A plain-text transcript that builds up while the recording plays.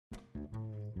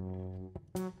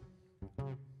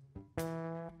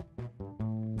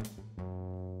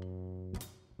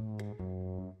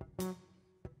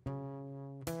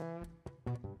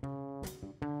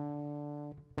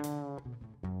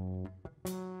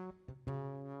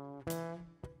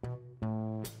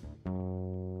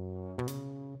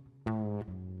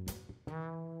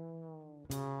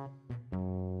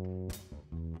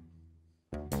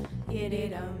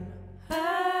Yididum,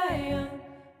 bayum,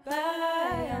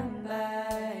 bayum,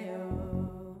 bayum.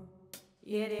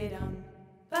 Yididum,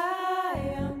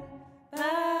 bayum,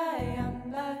 bayum,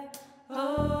 bayum. Oh,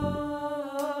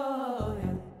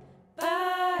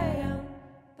 bayum,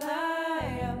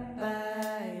 bayum,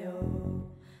 bayum.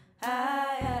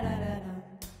 Ayadadadum,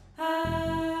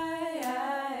 ayadadum.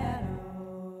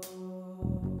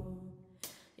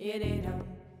 Yididum,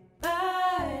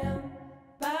 bayum,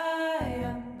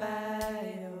 bayum,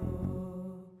 bayum.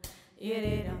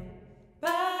 Yididum,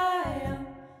 bayum,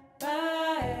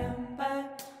 bayum,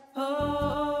 bayum. Oh,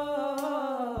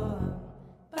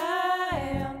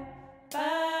 bayum,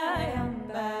 bayum,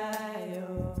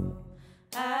 bayum.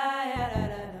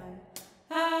 Ayadadadum,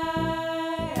 ayadadum.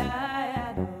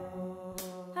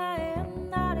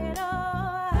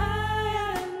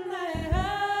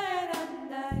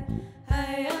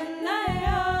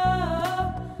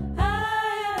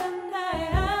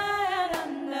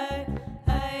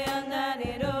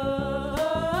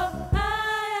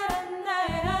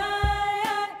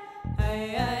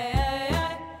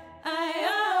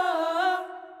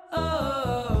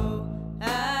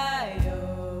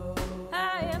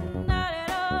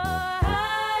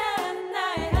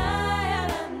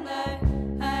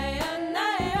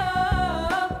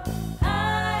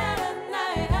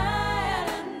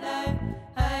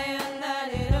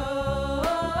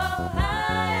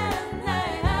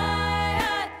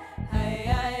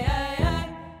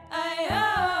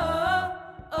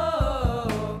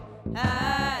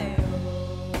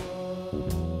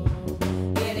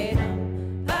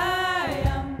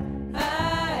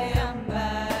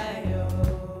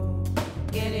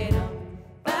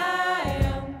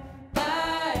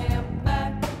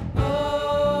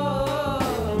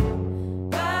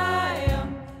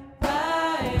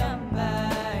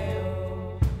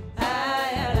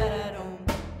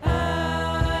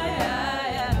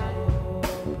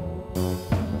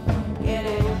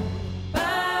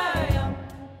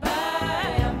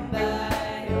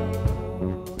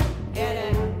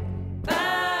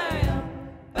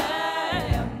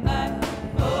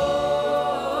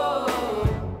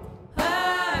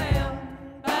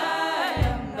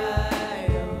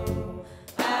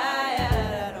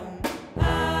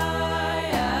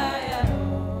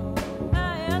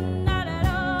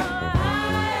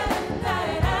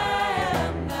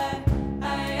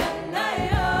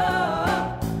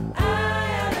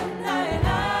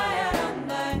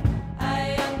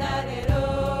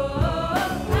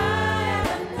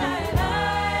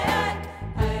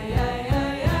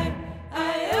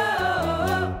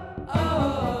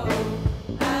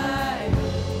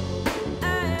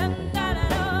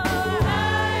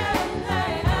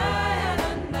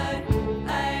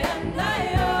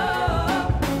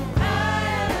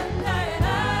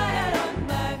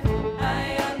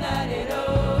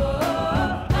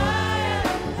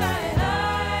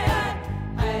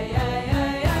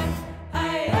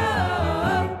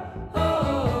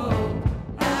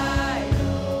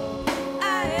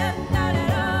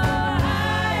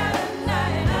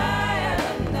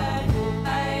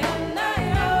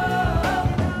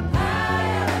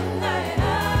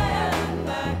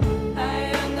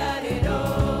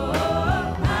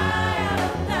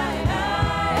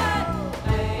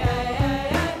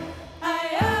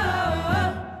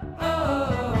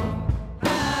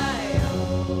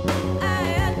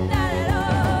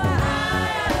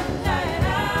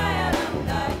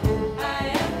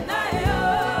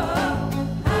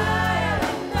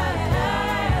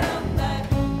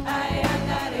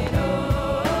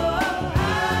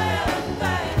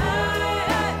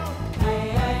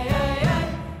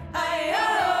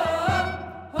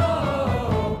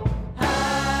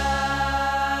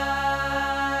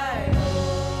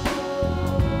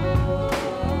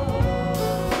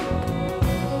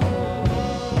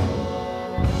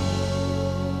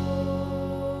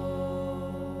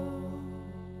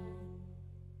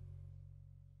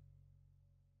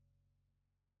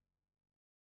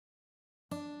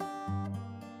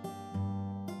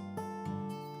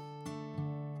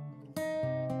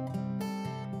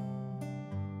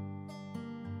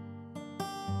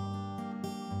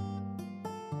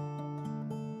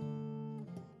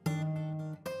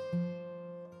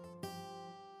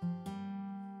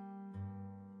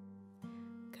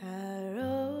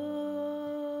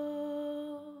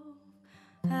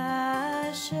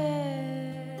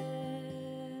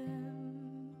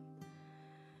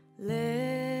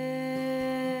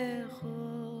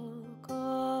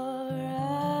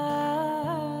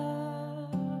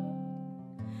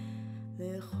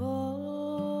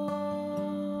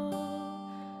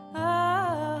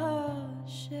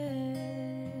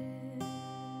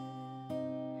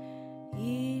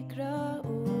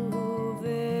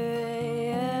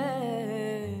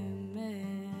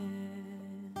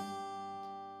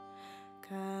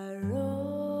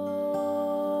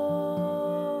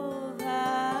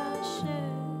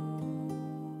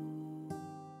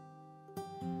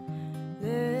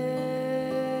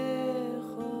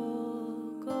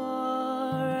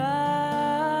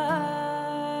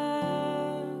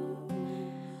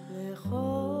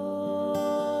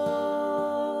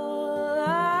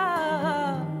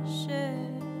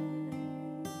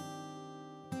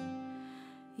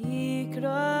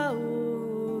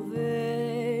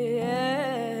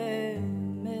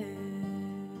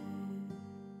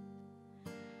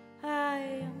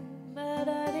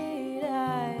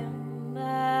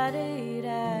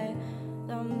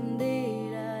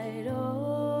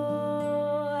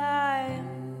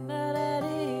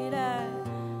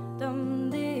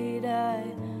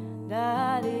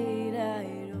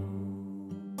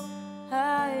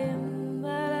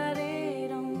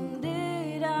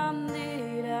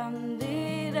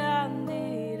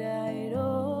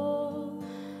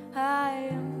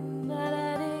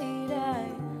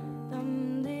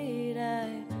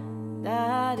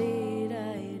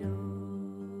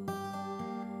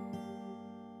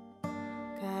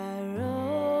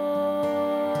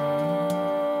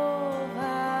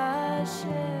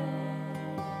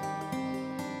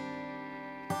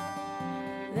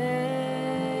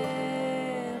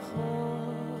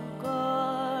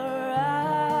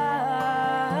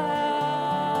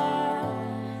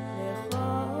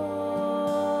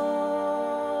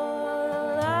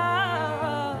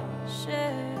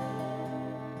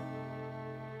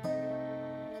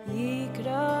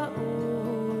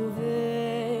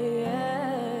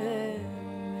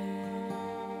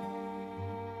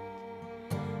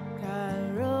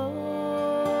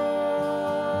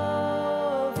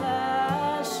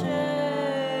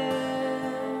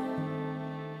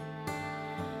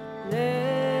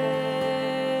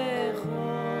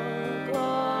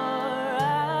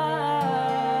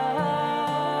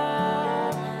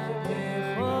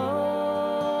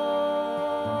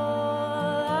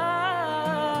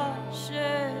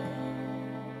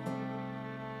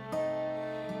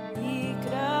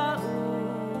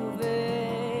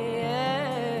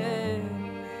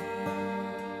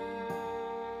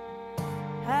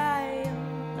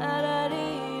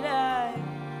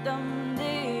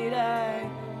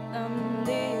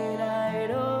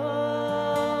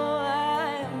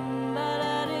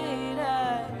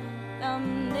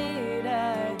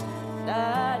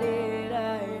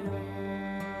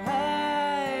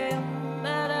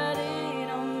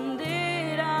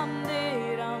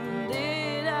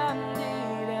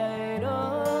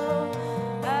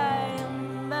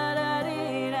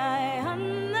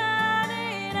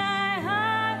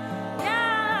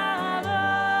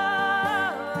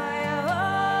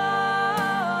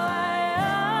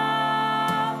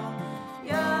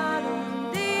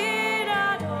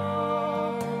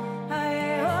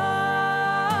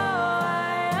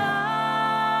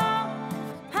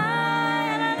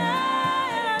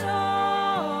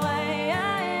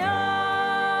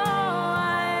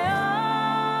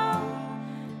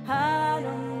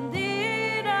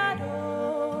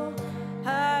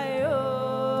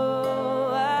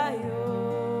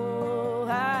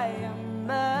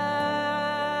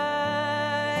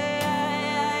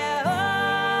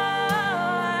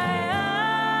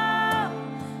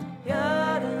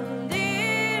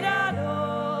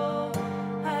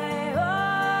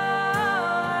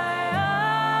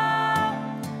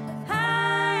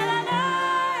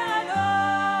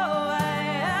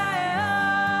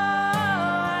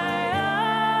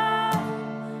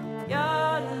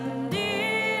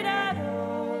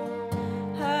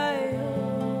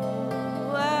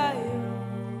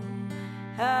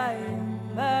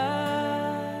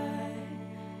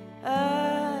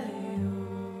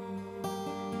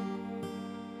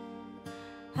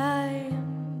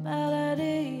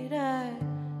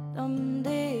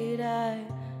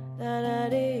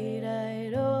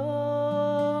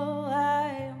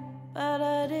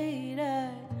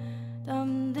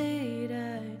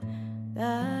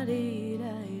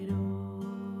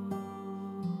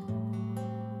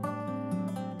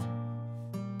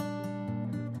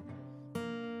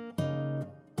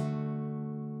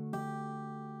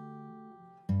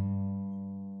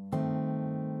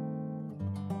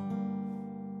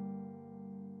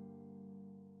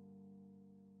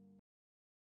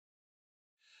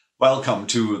 Welcome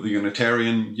to the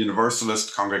Unitarian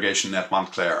Universalist congregation at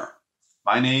Montclair.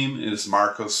 My name is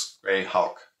Marcus Gray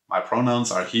Hauk. My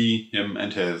pronouns are he, him,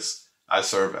 and his. I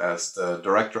serve as the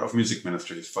Director of Music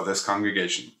Ministries for this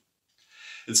congregation.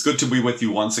 It's good to be with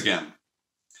you once again.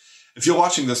 If you're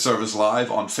watching this service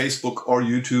live on Facebook or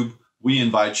YouTube, we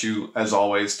invite you, as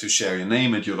always, to share your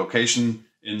name and your location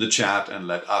in the chat and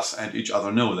let us and each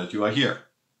other know that you are here.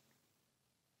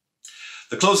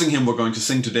 The closing hymn we're going to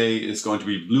sing today is going to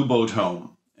be Blue Boat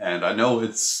Home, and I know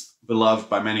it's beloved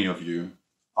by many of you.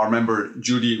 Our member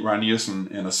Judy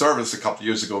Ranierson in a service a couple of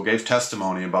years ago gave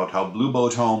testimony about how Blue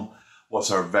Boat Home was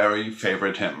her very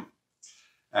favorite hymn.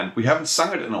 And we haven't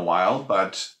sung it in a while,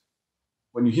 but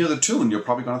when you hear the tune, you're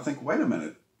probably going to think, wait a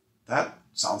minute, that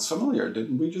sounds familiar.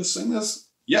 Didn't we just sing this?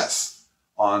 Yes.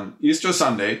 On Easter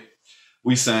Sunday,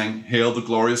 we sang Hail the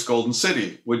Glorious Golden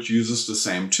City, which uses the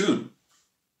same tune.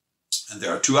 And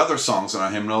there are two other songs in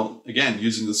our hymnal, again,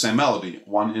 using the same melody.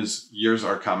 One is Years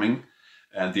Are Coming,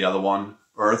 and the other one,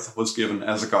 Earth Was Given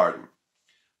as a Garden.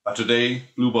 But today,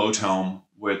 Blue Boat Home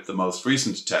with the most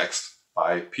recent text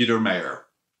by Peter Mayer.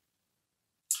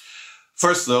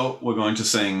 First, though, we're going to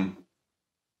sing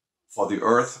For the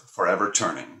Earth Forever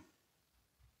Turning,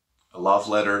 a love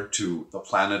letter to the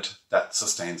planet that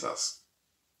sustains us.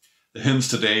 The hymns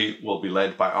today will be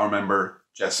led by our member,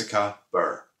 Jessica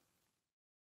Burr.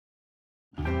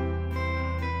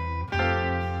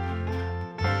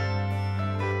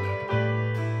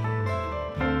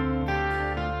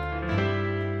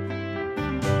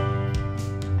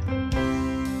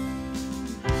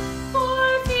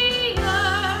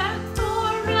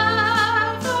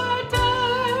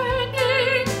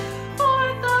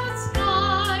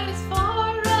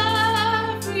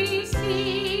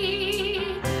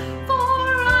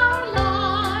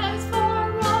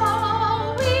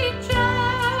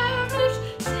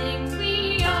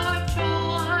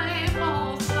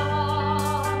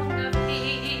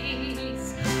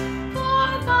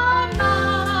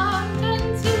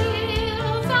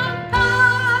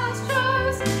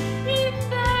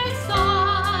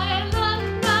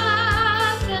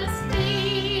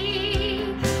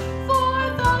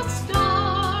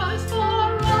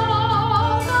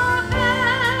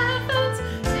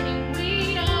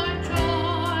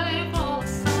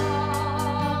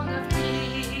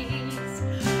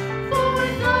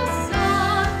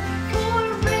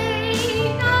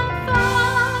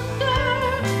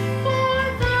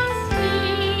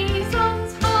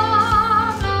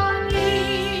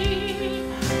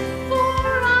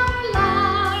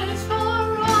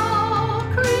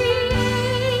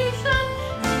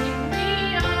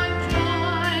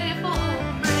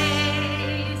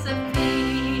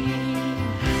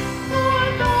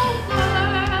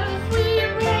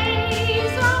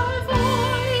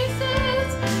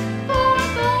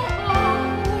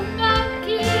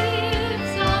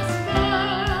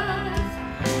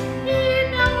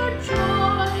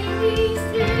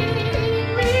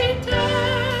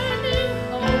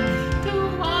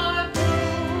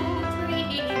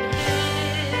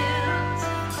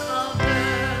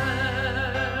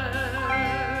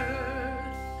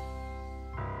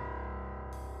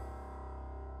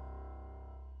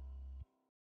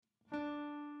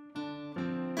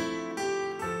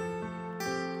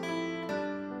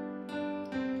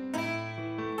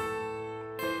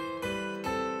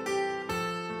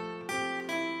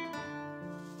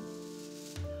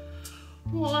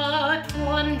 What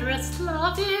wondrous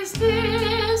love is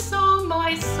this, oh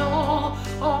my soul,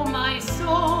 oh my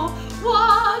soul.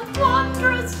 What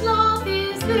wondrous love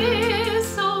is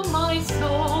this, oh my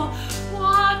soul.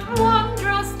 What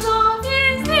wondrous love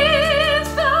is this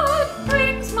that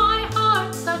brings my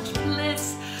heart such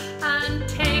bliss and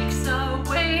takes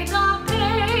away the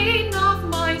pain of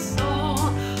my soul,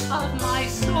 and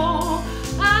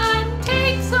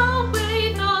takes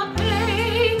away the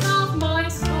pain of my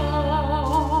soul.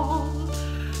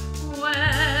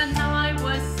 When I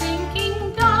was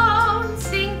sinking down,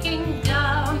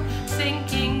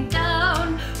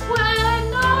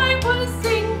 when I was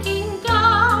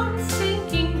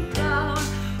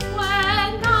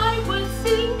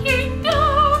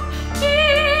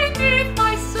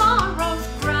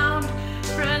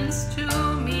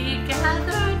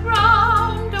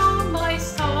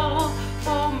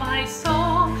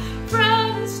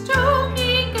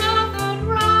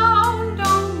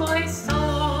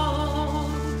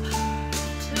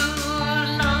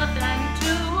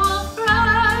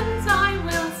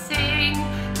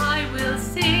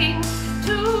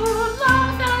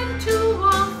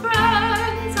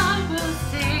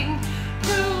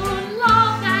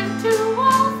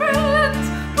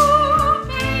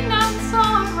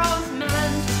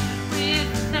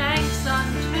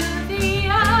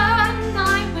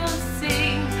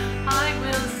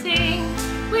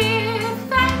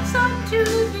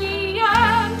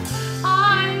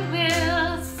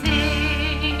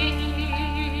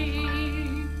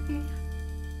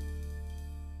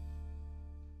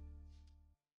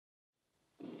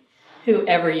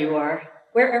Whoever you are,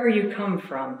 wherever you come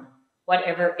from,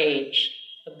 whatever age,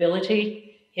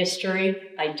 ability, history,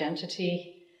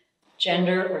 identity,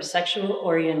 gender, or sexual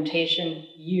orientation,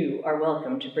 you are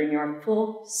welcome to bring your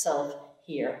full self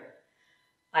here.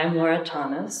 I'm Laura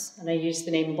Thomas, and I use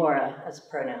the name Laura as a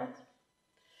pronoun.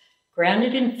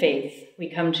 Grounded in faith,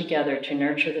 we come together to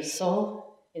nurture the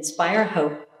soul, inspire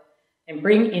hope, and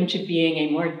bring into being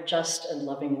a more just and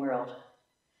loving world.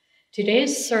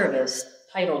 Today's service,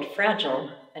 titled Fragile,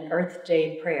 an Earth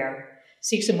Day Prayer,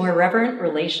 seeks a more reverent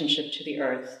relationship to the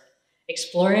earth,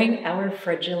 exploring our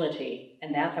fragility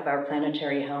and that of our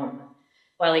planetary home,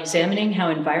 while examining how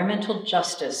environmental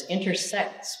justice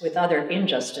intersects with other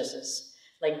injustices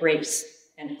like race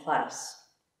and class.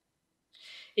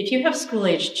 If you have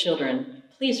school-aged children,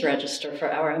 please register for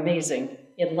our amazing,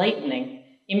 enlightening,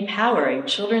 empowering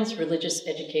children's religious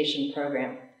education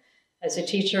program. As a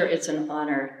teacher, it's an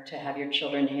honor to have your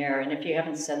children here, and if you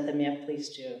haven't sent them yet, please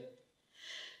do.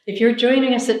 If you're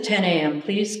joining us at 10 a.m.,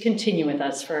 please continue with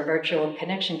us for a virtual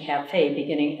Connection Cafe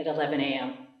beginning at 11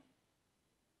 a.m.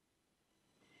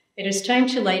 It is time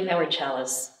to light our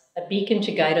chalice, a beacon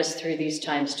to guide us through these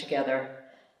times together.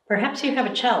 Perhaps you have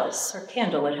a chalice or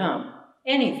candle at home,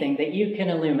 anything that you can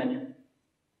illumine.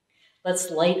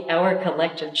 Let's light our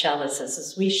collective chalices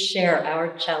as we share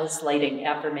our chalice lighting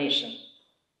affirmation.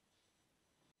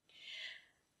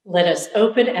 Let us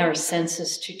open our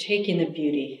senses to take in the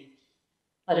beauty.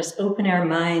 Let us open our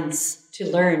minds to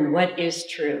learn what is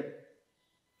true.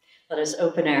 Let us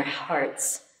open our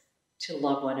hearts to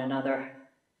love one another.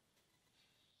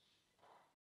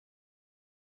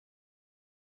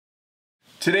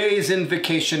 Today's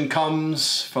invocation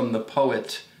comes from the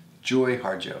poet Joy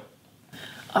Harjo.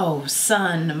 Oh,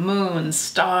 sun, moon,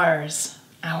 stars,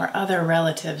 our other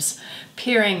relatives,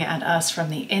 peering at us from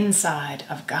the inside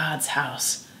of God's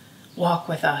house. Walk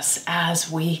with us as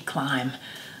we climb,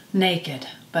 naked,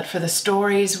 but for the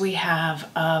stories we have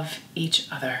of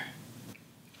each other.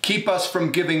 Keep us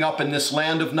from giving up in this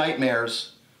land of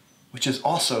nightmares, which is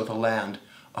also the land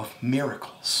of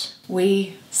miracles.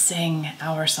 We sing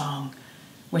our song,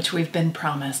 which we've been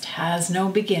promised has no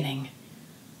beginning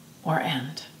or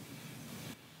end.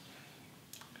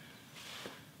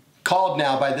 Called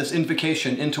now by this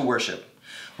invocation into worship,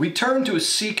 we turn to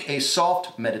seek a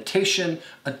soft meditation,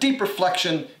 a deep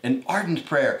reflection, an ardent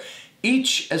prayer,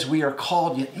 each as we are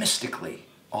called yet mystically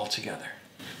all together.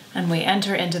 And we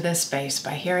enter into this space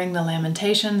by hearing the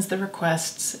lamentations, the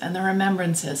requests, and the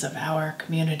remembrances of our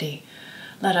community.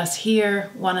 Let us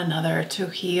hear one another to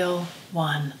heal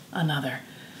one another.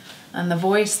 And the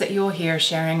voice that you will hear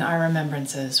sharing our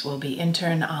remembrances will be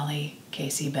intern Ollie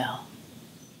Casey Bell.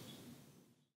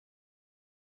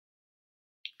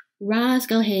 Roz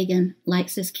Gohagan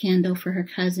lights this candle for her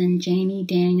cousin Janie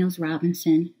Daniels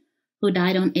Robinson, who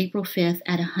died on April 5th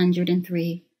at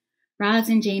 103. Roz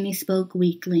and Janie spoke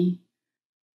weekly.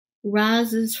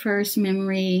 Roz's first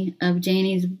memory of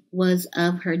Janie's was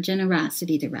of her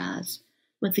generosity to Roz,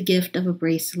 with the gift of a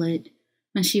bracelet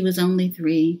when she was only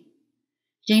 3.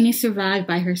 Janie survived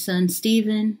by her son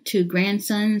Stephen, 2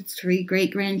 grandsons, 3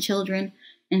 great-grandchildren,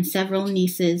 and several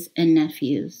nieces and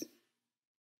nephews.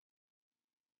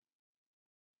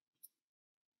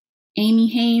 Amy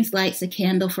Haynes lights a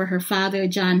candle for her father,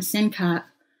 John Sincock,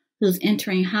 who's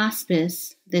entering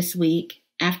hospice this week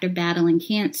after battling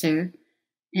cancer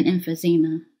and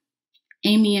emphysema.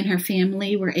 Amy and her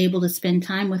family were able to spend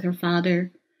time with her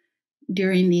father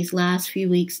during these last few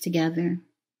weeks together.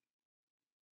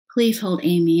 Please hold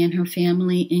Amy and her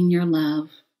family in your love.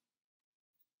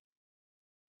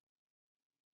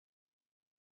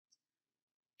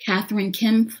 Catherine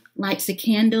Kempf lights a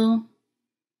candle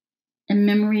in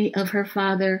memory of her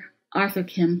father, Arthur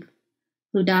Kemp,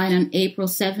 who died on April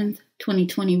 7th,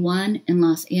 2021 in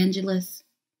Los Angeles.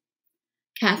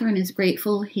 Catherine is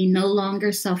grateful he no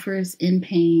longer suffers in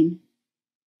pain.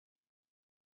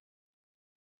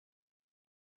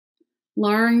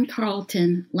 Lauren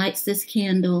Carlton lights this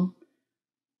candle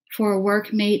for a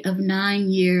workmate of 9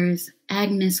 years,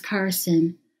 Agnes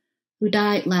Carson, who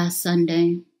died last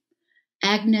Sunday.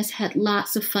 Agnes had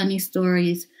lots of funny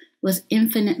stories, was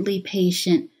infinitely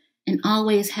patient, and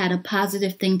always had a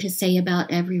positive thing to say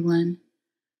about everyone.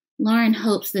 Lauren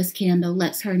hopes this candle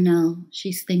lets her know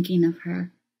she's thinking of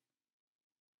her.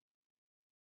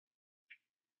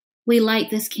 We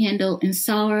light this candle in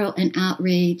sorrow and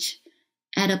outrage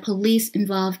at a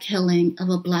police-involved killing of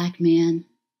a Black man.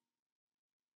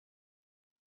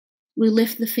 We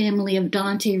lift the family of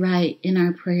Dante Wright in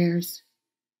our prayers.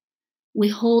 We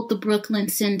hold the Brooklyn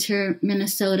Center,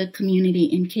 Minnesota community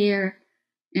in care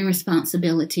and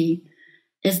responsibility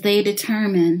as they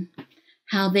determine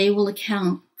how they will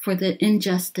account for the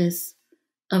injustice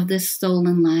of this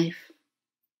stolen life.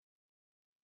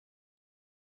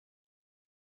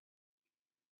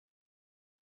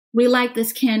 We light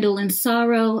this candle in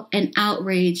sorrow and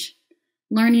outrage,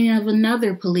 learning of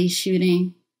another police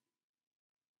shooting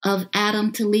of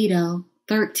Adam Toledo,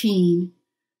 13,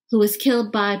 who was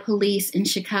killed by police in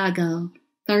Chicago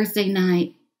Thursday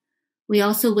night. We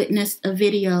also witnessed a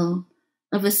video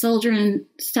of a soldier in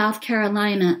South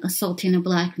Carolina assaulting a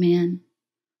Black man.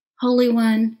 Holy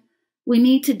One, we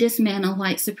need to dismantle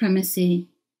white supremacy.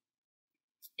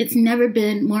 It's never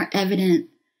been more evident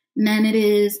than it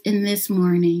is in this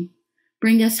morning.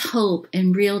 Bring us hope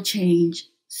and real change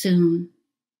soon.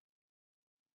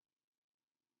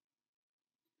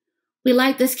 We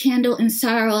light this candle in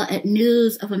sorrow at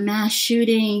news of a mass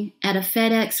shooting at a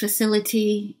FedEx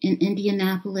facility in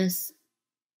Indianapolis.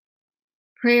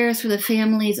 Prayers for the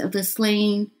families of the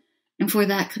slain and for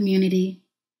that community.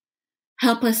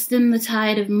 Help us stem the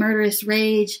tide of murderous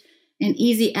rage and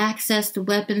easy access to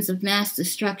weapons of mass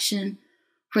destruction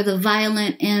for the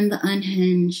violent and the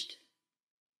unhinged.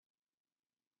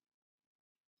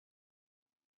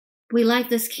 We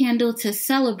light this candle to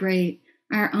celebrate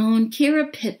our own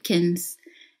Kira Pipkins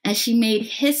as she made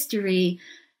history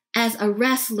as a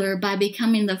wrestler by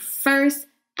becoming the first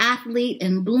athlete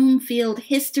in Bloomfield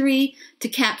history to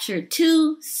capture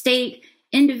 2 state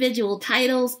individual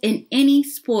titles in any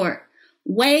sport.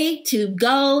 Way to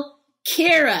go,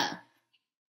 Kira!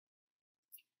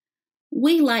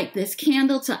 We light this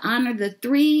candle to honor the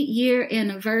 3-year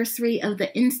anniversary of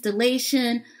the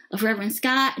installation of Reverend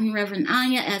Scott and Reverend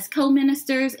Anya as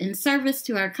co-ministers in service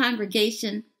to our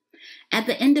congregation. At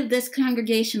the end of this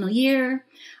congregational year,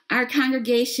 our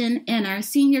congregation and our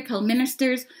senior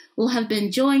co-ministers will have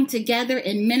been joined together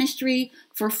in ministry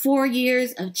for 4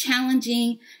 years of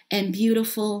challenging and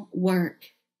beautiful work.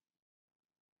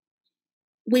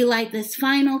 We light this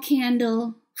final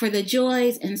candle for the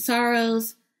joys and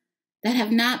sorrows that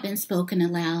have not been spoken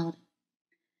aloud.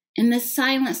 In the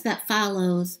silence that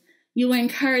follows, you are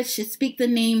encouraged to speak the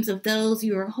names of those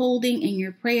you are holding in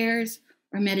your prayers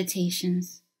or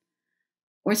meditations,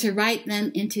 or to write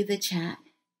them into the chat.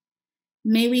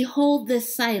 May we hold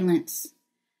this silence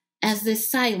as this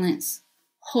silence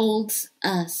holds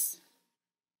us.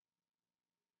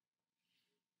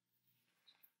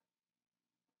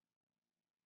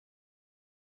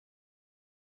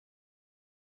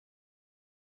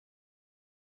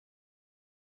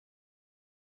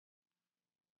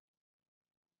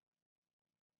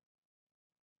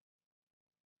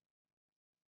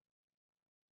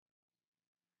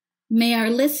 May our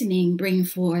listening bring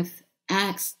forth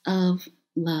acts of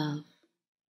love.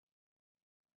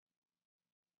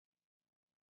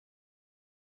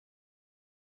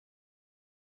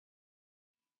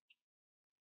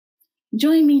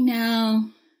 Join me now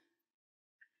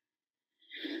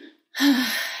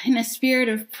in a spirit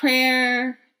of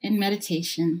prayer and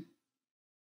meditation.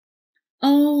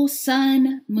 Oh,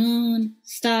 sun, moon,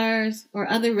 stars, or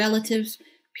other relatives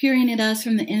peering at us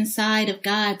from the inside of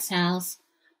God's house,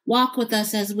 walk with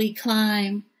us as we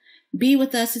climb. Be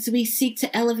with us as we seek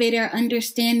to elevate our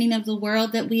understanding of the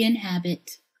world that we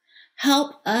inhabit.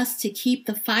 Help us to keep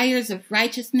the fires of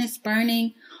righteousness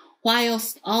burning,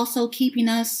 whilst also keeping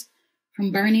us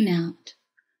from burning out.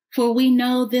 For we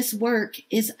know this work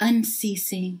is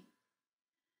unceasing.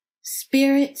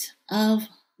 Spirit of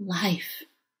life,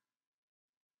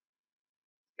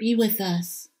 be with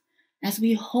us as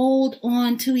we hold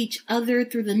on to each other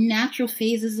through the natural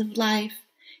phases of life,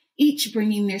 each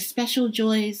bringing their special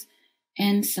joys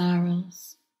and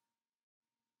sorrows.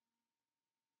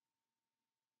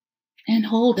 And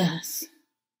hold us.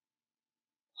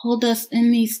 Hold us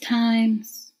in these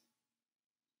times.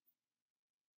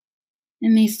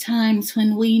 In these times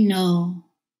when we know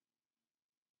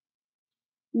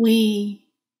we,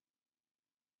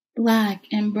 Black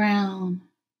and brown,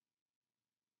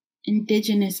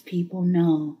 Indigenous people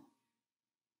know.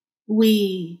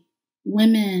 We,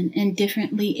 women and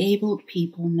differently abled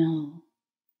people know.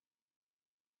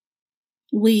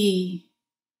 We,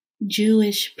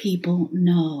 Jewish people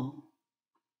know.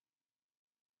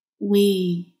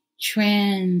 We,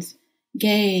 trans,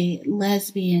 gay,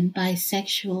 lesbian,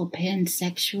 bisexual,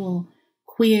 pansexual,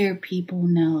 queer people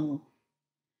know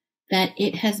that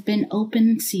it has been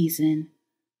open season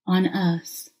on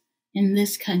us in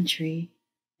this country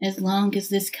as long as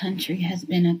this country has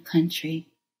been a country.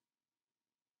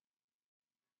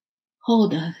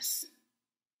 Hold us.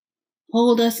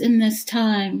 Hold us in this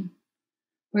time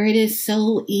where it is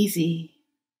so easy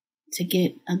to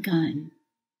get a gun,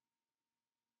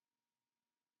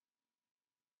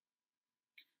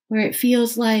 where it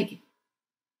feels like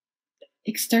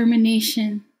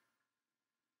extermination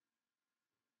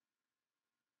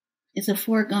is a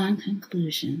foregone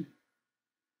conclusion.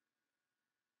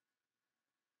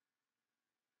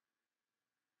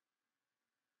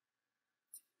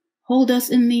 Hold us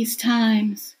in these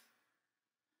times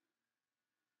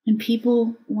when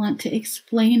people want to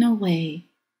explain away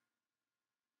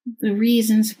the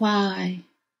reasons why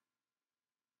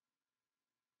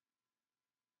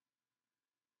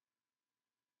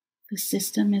the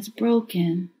system is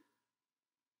broken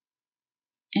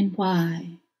and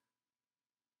why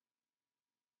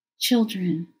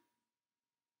children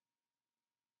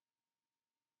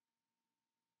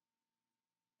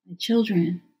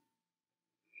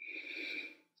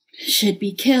should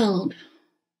be killed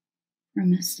for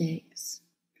mistakes.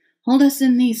 Hold us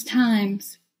in these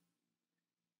times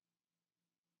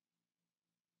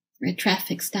where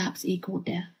traffic stops equal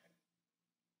death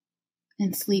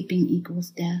and sleeping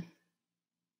equals death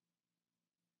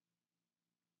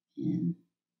and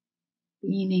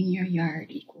being in your yard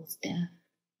equals death.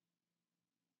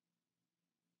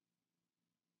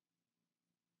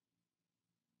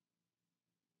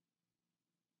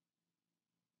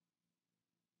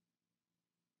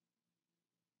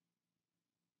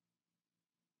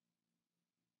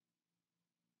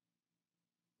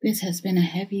 This has been a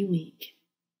heavy week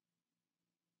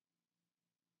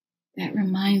that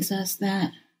reminds us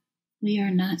that we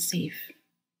are not safe.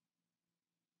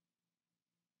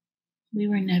 We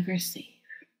were never safe.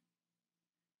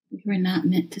 We were not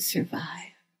meant to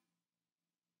survive.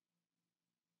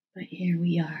 But here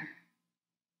we are.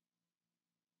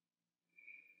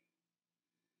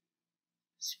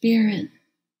 Spirit,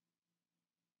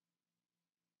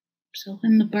 so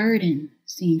when the burden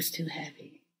seems too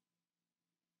heavy,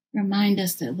 remind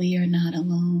us that we are not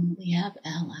alone. We have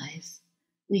allies.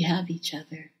 We have each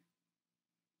other.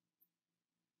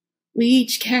 We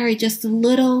each carry just a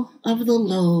little of the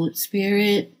load,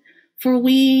 Spirit, for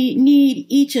we need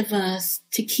each of us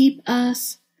to keep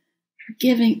us from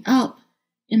giving up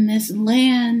in this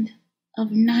land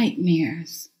of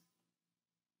nightmares.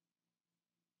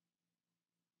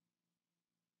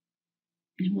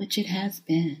 In which it has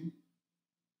been,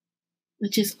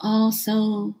 which is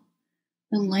also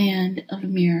the land of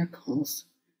miracles.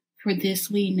 For this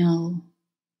we know,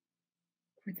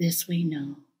 for this we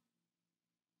know.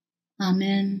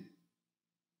 Amen,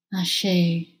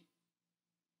 Ashe,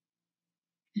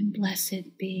 and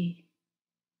blessed be.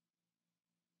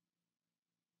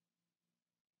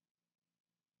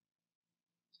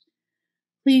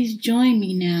 Please join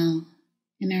me now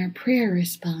in our prayer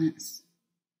response.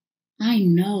 I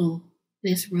know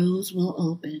this rose will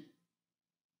open.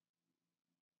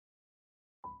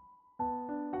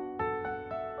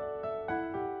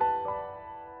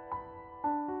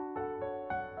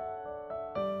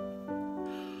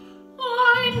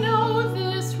 I know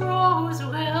this rose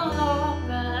will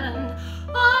open.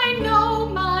 I know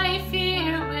my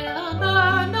fear will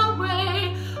burn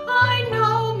away. I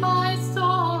know my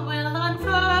soul will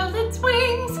unfurl its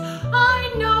wings.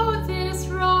 I know this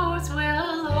rose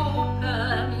will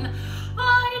open.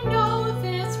 I know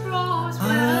this rose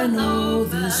will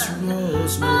open.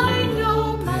 I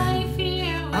know my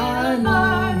fear will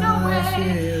burn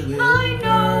away. I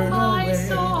know my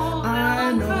soul will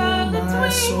unfurl its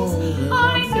wings.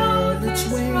 I know this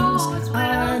rose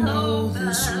will open.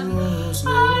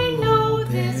 I know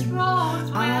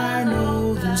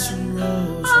this rose will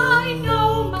open. I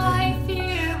know my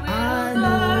fear will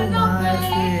burn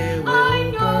away.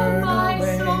 I know my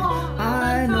soul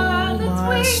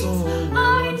will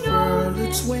unfurl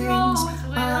its wings.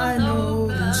 I know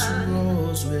this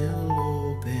rose will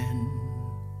open.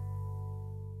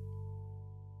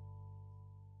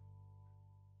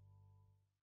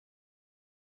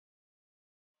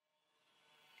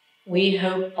 We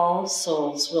hope all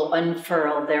souls will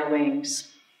unfurl their wings.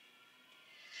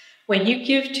 When you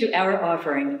give to our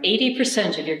offering,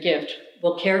 80% of your gift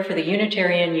will care for the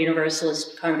Unitarian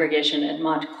Universalist congregation at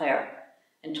Montclair,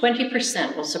 and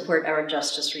 20% will support our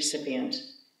justice recipient.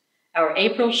 Our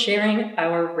April Sharing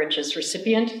Our Riches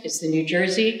recipient is the New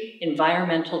Jersey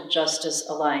Environmental Justice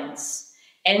Alliance.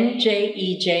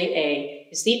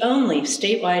 NJEJA is the only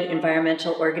statewide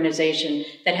environmental organization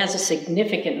that has a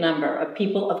significant number of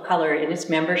people of color in its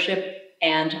membership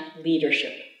and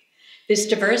leadership. This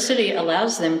diversity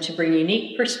allows them to bring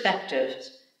unique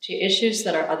perspectives to issues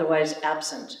that are otherwise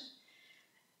absent.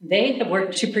 They have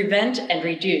worked to prevent and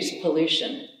reduce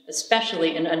pollution,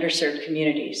 especially in underserved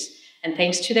communities. And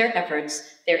thanks to their efforts,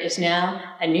 there is now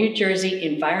a New Jersey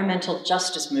environmental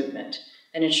justice movement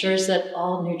that ensures that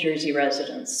all New Jersey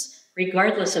residents,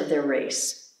 regardless of their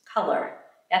race, color,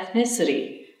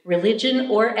 ethnicity, religion,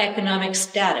 or economic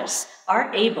status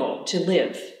are able to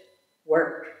live,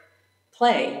 work,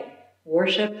 play,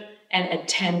 worship, and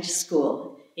attend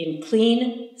school in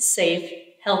clean, safe,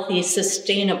 healthy,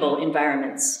 sustainable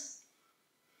environments.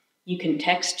 You can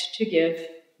text to give,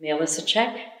 mail us a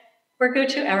check, or go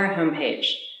to our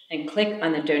homepage and click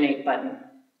on the donate button.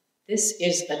 This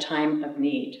is a time of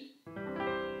need.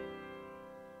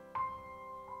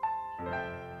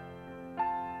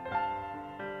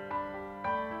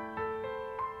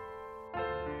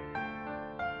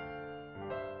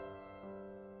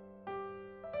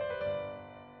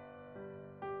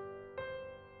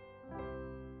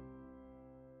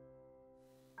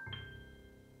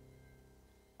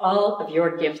 All of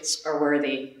your gifts are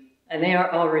worthy, and they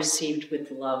are all received with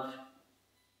love.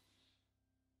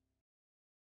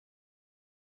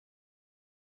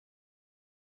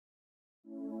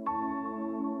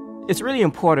 It's really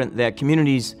important that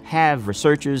communities have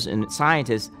researchers and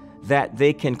scientists that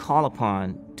they can call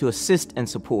upon to assist and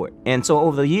support. And so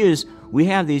over the years, we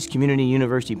have these community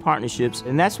university partnerships,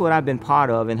 and that's what I've been part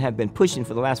of and have been pushing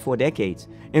for the last 4 decades.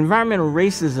 Environmental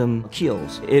racism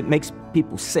kills. It makes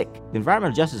people sick. The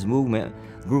environmental justice movement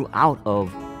grew out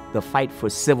of the fight for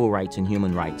civil rights and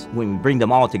human rights. When we bring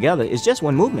them all together, it's just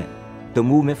one movement, the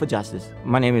movement for justice.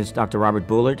 My name is Dr. Robert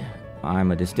Bullard.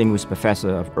 I'm a distinguished professor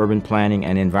of urban planning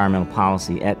and environmental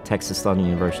policy at Texas Southern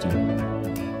University.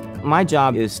 My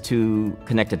job is to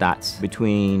connect the dots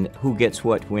between who gets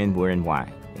what, when, where, and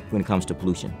why when it comes to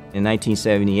pollution. In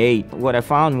 1978, what I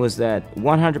found was that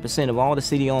 100% of all the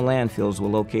city-owned landfills were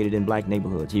located in black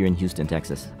neighborhoods here in Houston,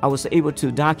 Texas. I was able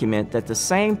to document that the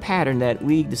same pattern that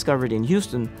we discovered in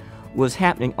Houston was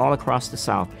happening all across the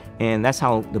South. And that's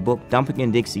how the book Dumping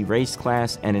in Dixie, Race,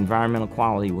 Class, and Environmental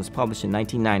Quality was published in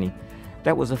 1990.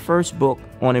 That was the first book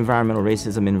on environmental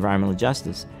racism and environmental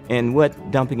justice. And what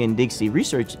Dumping in Dixie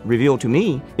research revealed to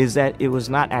me is that it was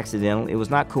not accidental, it was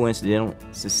not coincidental.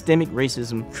 Systemic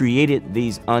racism created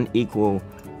these unequal,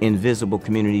 invisible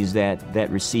communities that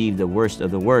received the worst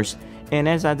of the worst. And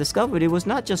as I discovered, it was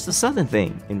not just a Southern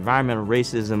thing. Environmental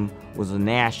racism was a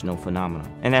national phenomenon.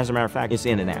 And as a matter of fact, it's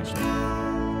international.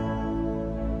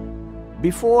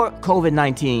 Before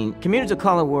COVID-19, communities of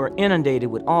color were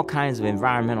inundated with all kinds of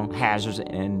environmental hazards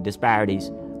and disparities.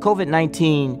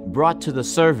 COVID-19 brought to the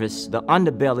surface the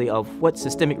underbelly of what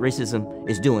systemic racism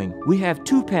is doing. We have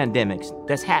 2 pandemics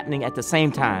that's happening at the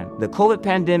same time, the COVID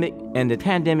pandemic and the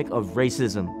pandemic of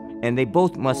racism, and they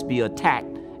both must be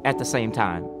attacked at the same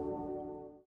time.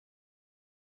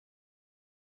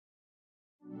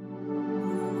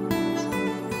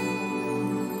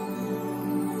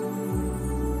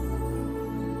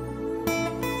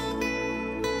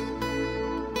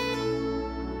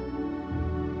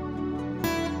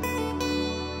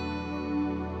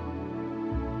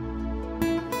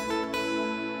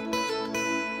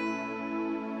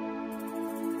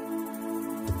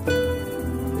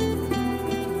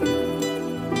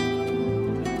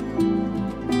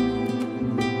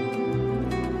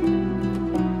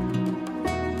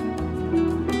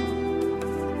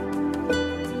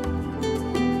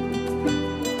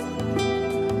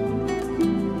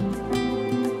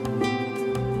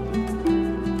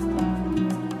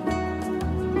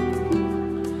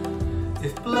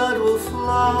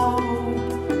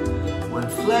 When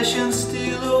flesh and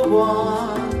steel are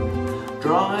one,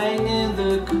 drawing in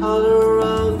the color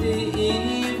of the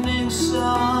evening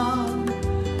sun,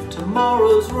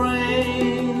 tomorrow's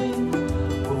rain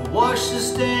will wash the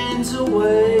stains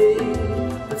away,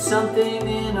 but something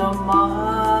in our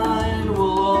mind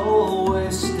will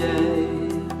always stay.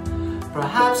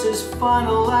 Perhaps his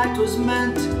final act was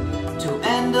meant to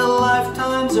end a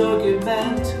lifetime's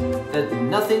argument, that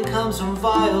nothing comes from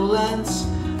violence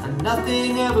and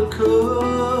nothing ever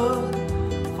could.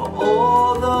 For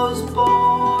all those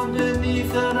born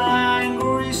beneath an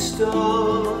angry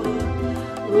star,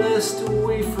 lest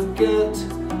we forget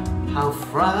how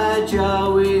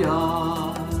fragile we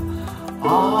are.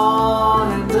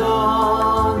 On and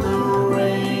on the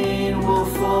rain will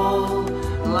fall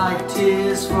like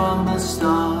tears from a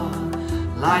star,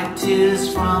 like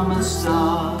tears from a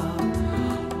star.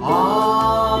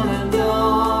 On and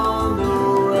on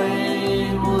the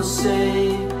rain will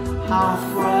say how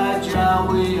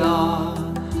fragile we are,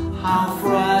 how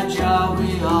fragile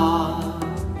we are.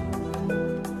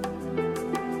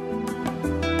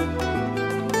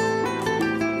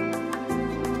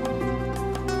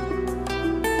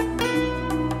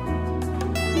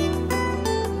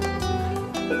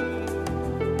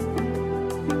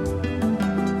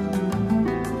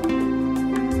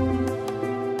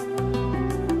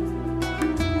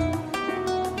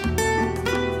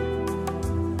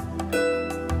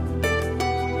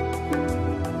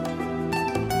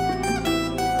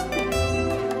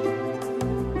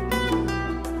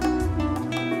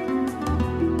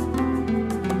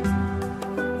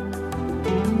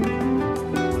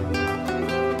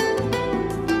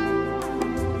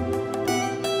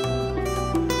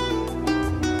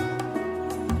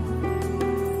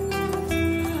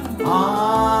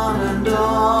 On and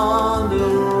on the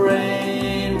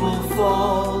rain will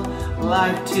fall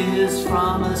like tears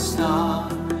from a star,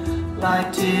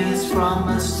 like tears from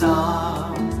a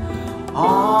star.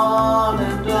 On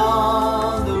and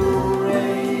on the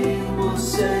rain will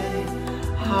say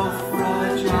how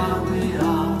fragile we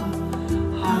are,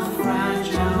 how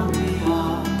fragile we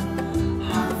are,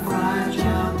 how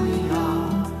fragile we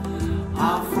are,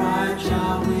 how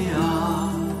fragile we are.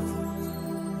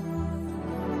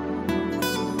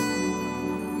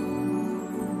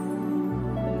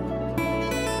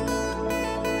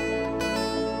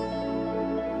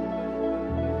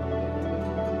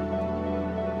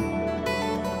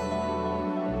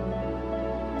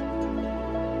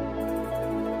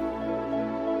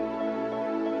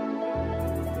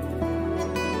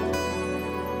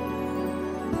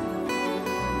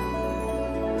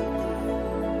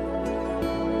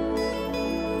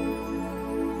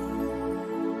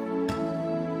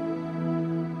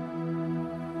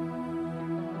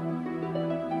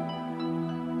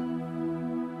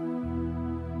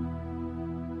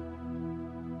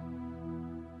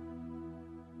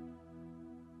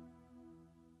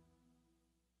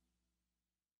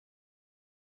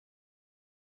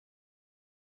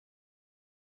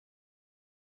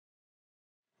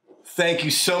 Thank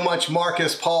you so much,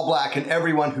 Marcus, Paul Black, and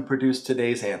everyone who produced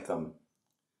today's anthem.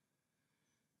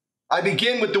 I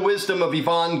begin with the wisdom of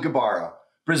Yvonne Guevara,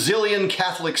 Brazilian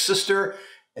Catholic sister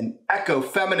and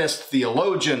eco-feminist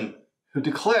theologian, who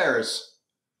declares,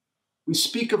 "We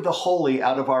speak of the holy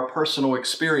out of our personal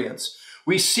experience.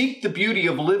 We seek the beauty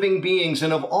of living beings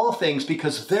and of all things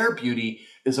because their beauty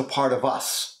is a part of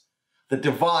us. The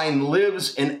divine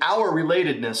lives in our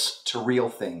relatedness to real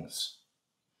things."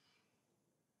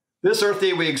 This Earth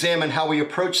Day, we examine how we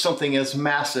approach something as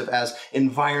massive as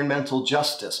environmental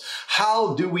justice.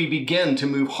 How do we begin to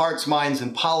move hearts, minds,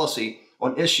 and policy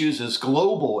on issues as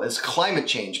global as climate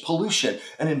change, pollution,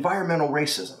 and environmental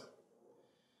racism?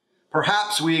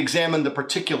 Perhaps we examine the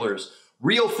particulars,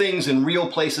 real things in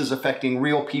real places affecting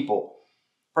real people.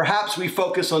 Perhaps we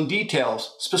focus on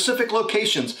details, specific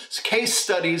locations, case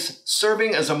studies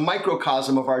serving as a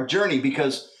microcosm of our journey,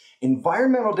 because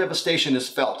environmental devastation is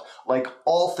felt, like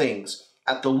all things,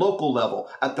 at the local level,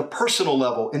 at the personal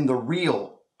level, in the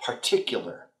real,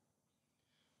 particular.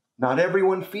 Not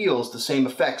everyone feels the same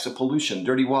effects of pollution,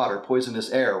 dirty water, poisonous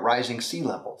air, rising sea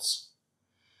levels.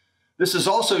 This is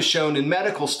also shown in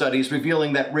medical studies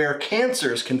revealing that rare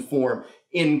cancers can form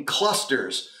in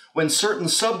clusters when certain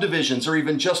subdivisions or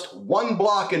even just one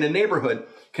block in a neighborhood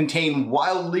contain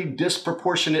wildly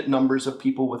disproportionate numbers of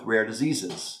people with rare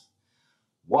diseases.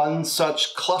 One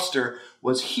such cluster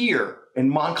was here in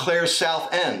Montclair's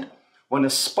South End, when a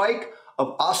spike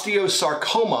of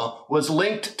osteosarcoma was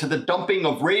linked to the dumping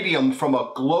of radium from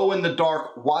a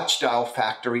glow-in-the-dark watch dial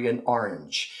factory in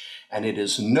Orange. And it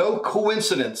is no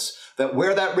coincidence that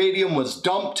where that radium was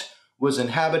dumped was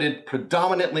inhabited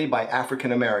predominantly by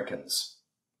African Americans.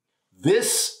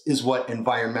 This is what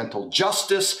environmental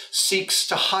justice seeks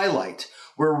to highlight,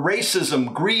 where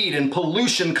racism, greed, and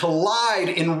pollution collide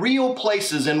in real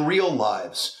places and real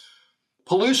lives.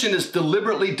 Pollution is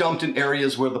deliberately dumped in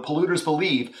areas where the polluters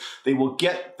believe they will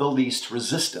get the least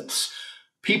resistance.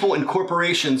 People and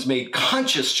corporations made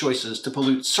conscious choices to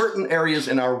pollute certain areas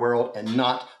in our world and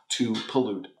not to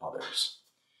pollute others.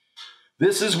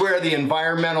 This is where the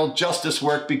environmental justice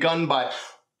work begun by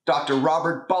Dr.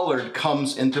 Robert Bullard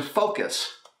comes into focus.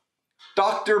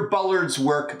 Dr. Bullard's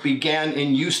work began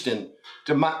in Houston,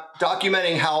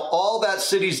 documenting how all that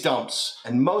city's dumps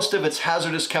and most of its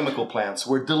hazardous chemical plants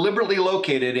were deliberately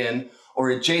located in or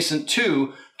adjacent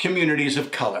to communities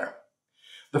of color.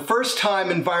 The first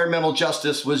time environmental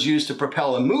justice was used to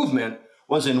propel a movement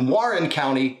was in Warren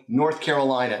County, North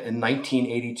Carolina in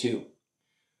 1982.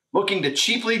 Looking to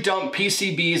cheaply dump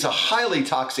PCBs, a highly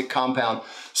toxic compound,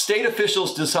 state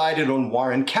officials decided on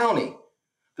Warren County.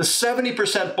 The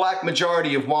 70% black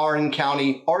majority of Warren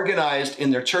County organized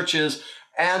in their churches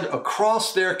and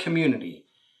across their community.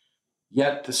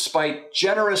 Yet, despite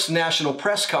generous national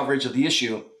press coverage of the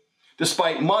issue,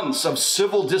 despite months of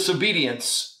civil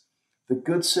disobedience, the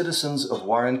good citizens of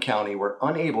Warren County were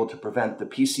unable to prevent the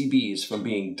PCBs from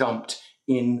being dumped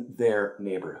in their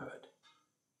neighborhood.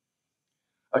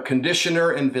 A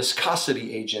conditioner and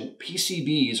viscosity agent,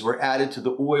 PCBs were added to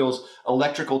the oils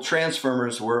electrical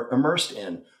transformers were immersed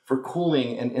in for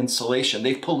cooling and insulation.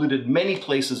 They've polluted many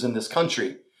places in this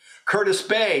country. Curtis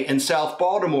Bay in South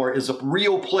Baltimore is a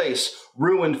real place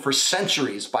ruined for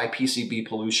centuries by PCB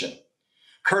pollution.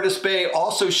 Curtis Bay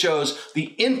also shows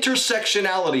the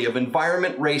intersectionality of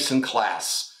environment, race, and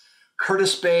class.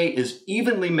 Curtis Bay is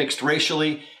evenly mixed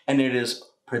racially, and it is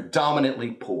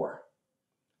predominantly poor.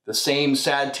 The same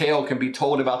sad tale can be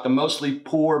told about the mostly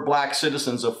poor black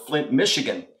citizens of Flint,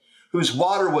 Michigan, whose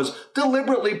water was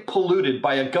deliberately polluted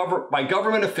by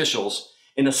government officials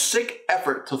in a sick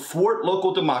effort to thwart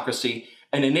local democracy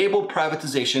and enable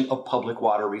privatization of public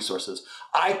water resources.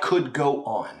 I could go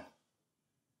on.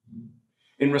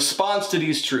 In response to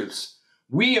these truths,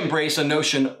 we embrace a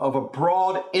notion of a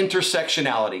broad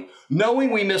intersectionality,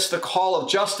 knowing we miss the call of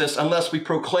justice unless we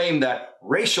proclaim that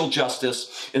racial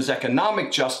justice is economic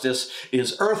justice,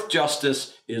 is earth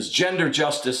justice, is gender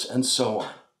justice, and so on.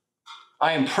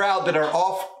 I am proud that our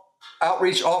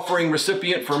outreach offering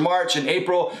recipient for March and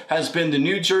April has been the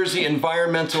New Jersey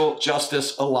Environmental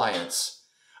Justice Alliance.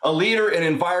 A leader in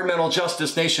environmental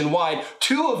justice nationwide,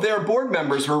 2 of their board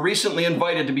members were recently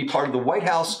invited to be part of the White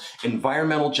House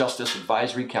Environmental Justice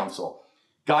Advisory Council,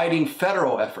 guiding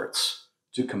federal efforts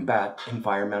to combat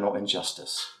environmental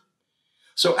injustice.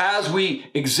 So as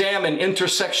we examine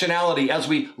intersectionality, as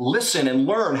we listen and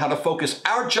learn how to focus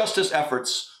our justice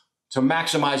efforts to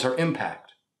maximize our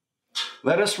impact,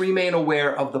 let us remain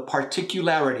aware of the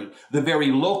particularity, the very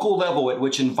local level at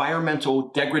which environmental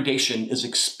degradation is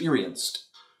experienced.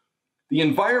 The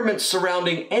environment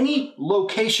surrounding any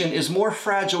location is more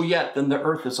fragile yet than the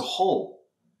earth as a whole.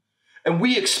 And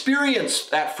we experience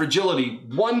that fragility,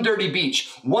 one dirty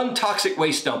beach, one toxic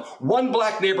waste dump, one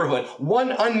black neighborhood,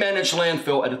 one unmanaged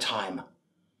landfill at a time.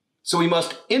 So we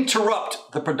must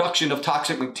interrupt the production of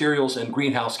toxic materials and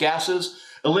greenhouse gases,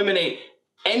 eliminate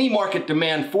any market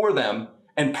demand for them,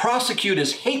 and prosecute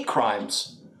as hate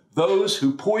crimes those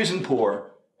who poison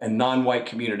poor and non-white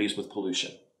communities with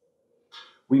pollution.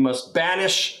 We must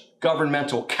banish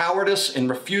governmental cowardice in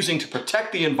refusing to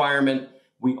protect the environment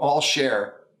we all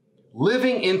share,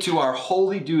 living into our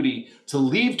holy duty to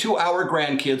leave to our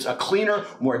grandkids a cleaner,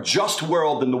 more just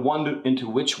world than the one into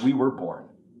which we were born.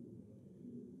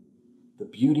 The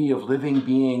beauty of living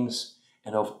beings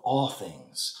and of all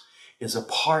things is a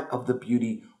part of the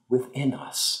beauty within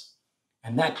us.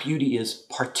 And that beauty is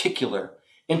particular,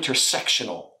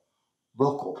 intersectional,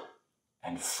 local,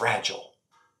 and fragile.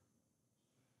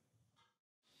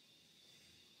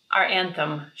 Our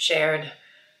anthem shared,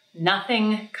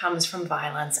 "Nothing comes from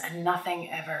violence and nothing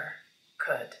ever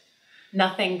could.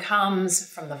 Nothing comes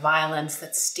from the violence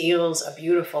that steals a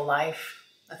beautiful life,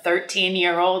 a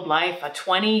 13-year-old life, a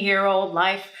 20-year-old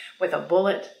life with a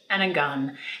bullet and a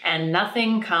gun. And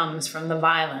nothing comes from the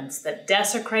violence that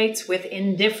desecrates with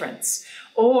indifference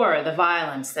or the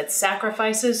violence that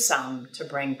sacrifices some to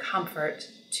bring comfort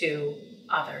to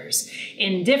others."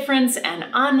 Indifference and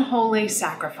unholy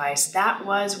sacrifice, that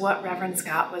was what Reverend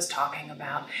Scott was talking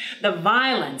about. The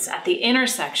violence at the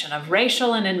intersection of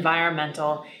racial and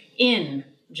environmental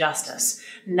injustice.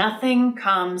 Nothing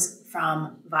comes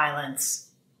from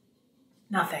violence.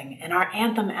 Nothing. And our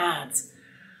anthem adds,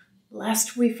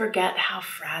 "Lest we forget how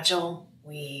fragile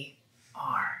we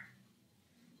are."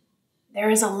 There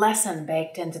is a lesson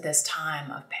baked into this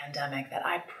time of pandemic that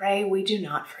I pray we do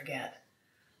not forget.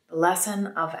 The lesson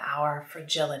of our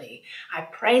fragility. I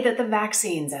pray that the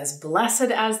vaccines, as blessed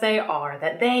as they are,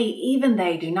 that they, even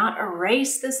they, do not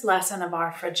erase this lesson of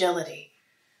our fragility.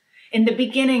 In the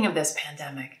beginning of this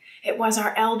pandemic, it was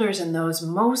our elders and those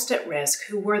most at risk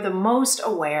who were the most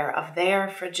aware of their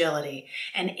fragility.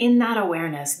 And in that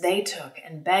awareness, they took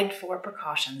and begged for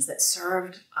precautions that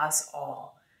served us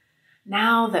all.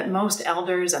 Now that most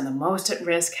elders and the most at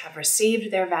risk have received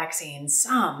their vaccines,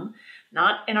 some,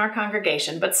 not in our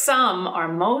congregation, but some are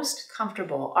the most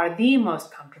comfortable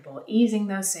easing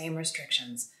those same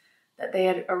restrictions that they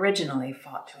had originally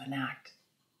fought to enact,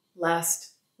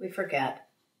 lest we forget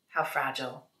how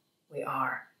fragile we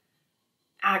are.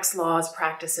 Acts, laws,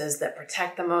 practices that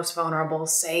protect the most vulnerable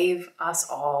save us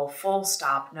all, full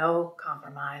stop, no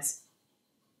compromise.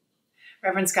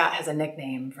 Reverend Scott has a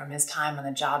nickname from his time on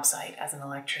the job site as an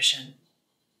electrician.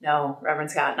 No,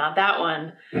 Reverend Scott, not that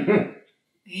one.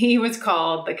 He was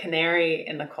called the canary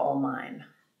in the coal mine.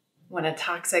 When a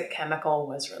toxic chemical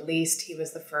was released, he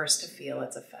was the first to feel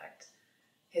its effect.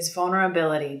 His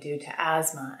vulnerability due to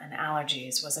asthma and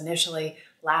allergies was initially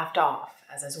laughed off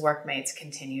as his workmates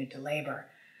continued to labor.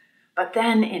 But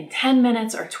then in 10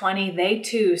 minutes or 20, they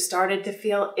too started to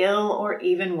feel ill or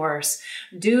even worse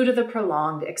due to the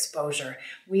prolonged exposure.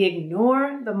 We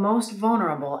ignore the most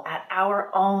vulnerable at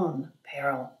our own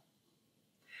peril.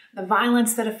 The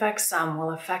violence that affects some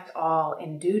will affect all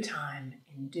in due time,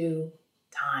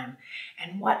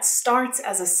 And what starts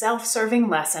as a self-serving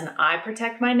lesson, I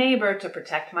protect my neighbor to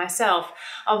protect myself,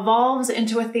 evolves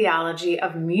into a theology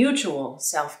of mutual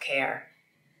self-care.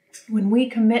 When we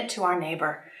commit to our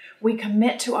neighbor, we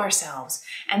commit to ourselves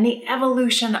and the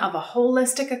evolution of a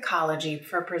holistic ecology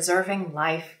for preserving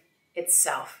life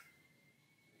itself.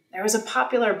 There was a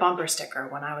popular bumper sticker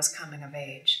when I was coming of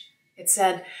age. It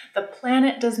said, "The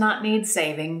planet does not need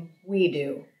saving, we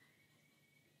do."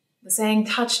 The saying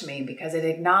touched me because it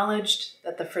acknowledged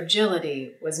that the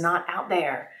fragility was not out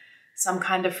there, some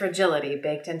kind of fragility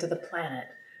baked into the planet,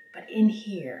 but in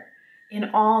here,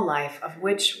 in all life of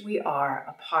which we are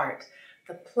a part.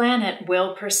 The planet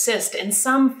will persist in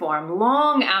some form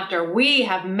long after we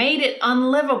have made it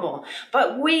unlivable,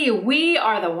 but we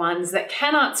are the ones that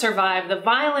cannot survive the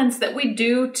violence that we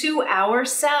do to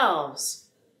ourselves.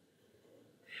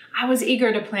 I was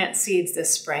eager to plant seeds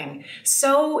this spring,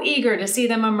 so eager to see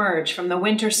them emerge from the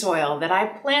winter soil that I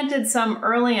planted some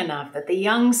early enough that the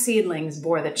young seedlings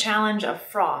bore the challenge of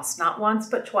frost not once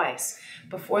but twice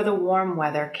before the warm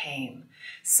weather came.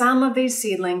 Some of these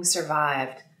seedlings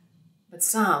survived, but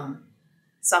some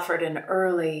suffered an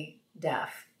early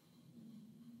death.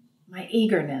 My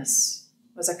eagerness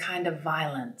was a kind of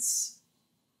violence.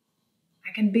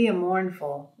 I can be a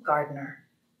mournful gardener.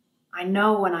 I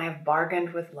know when I have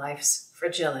bargained with life's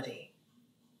fragility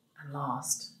and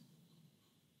lost.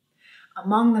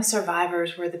 Among the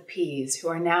survivors were the peas, who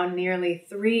are now nearly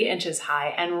 3 inches high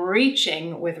and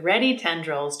reaching with ready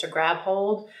tendrils to grab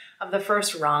hold of the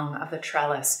first rung of the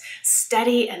trellis,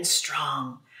 steady and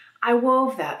strong. I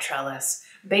wove that trellis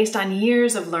based on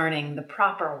years of learning the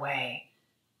proper way.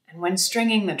 And when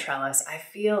stringing the trellis, I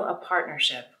feel a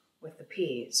partnership with the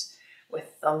peas,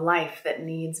 with the life that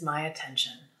needs my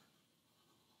attention.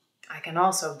 I can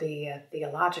also be a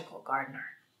theological gardener,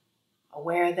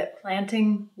 aware that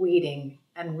planting, weeding,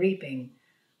 and reaping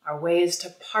are ways to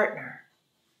partner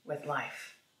with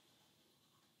life.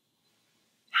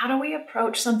 How do we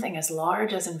approach something as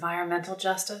large as environmental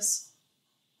justice?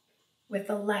 With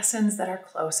the lessons that are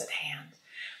close at hand.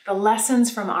 The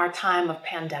lessons from our time of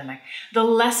pandemic, the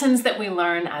lessons that we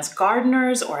learn as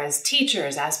gardeners or as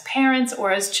teachers, as parents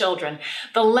or as children,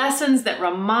 the lessons that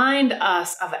remind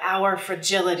us of our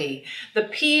fragility. The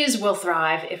peas will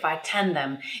thrive if I tend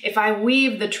them, if I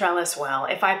weave the trellis well,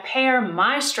 if I pair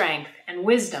my strength and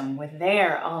wisdom with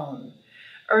their own.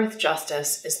 Earth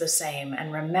justice is the same,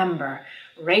 and remember,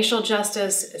 racial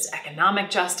justice is economic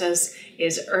justice,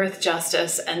 is earth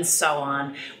justice, and so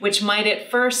on, which might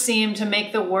at first seem to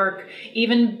make the work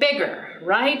even bigger,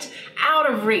 right?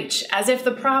 Out of reach, as if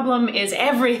the problem is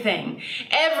everything.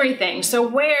 So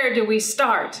where do we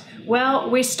start? Well,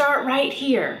 we start right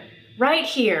here,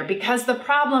 because the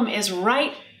problem is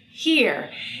right here.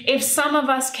 If some of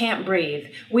us can't breathe,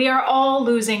 we are all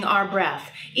losing our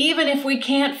breath. Even if we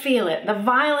can't feel it, the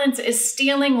violence is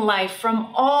stealing life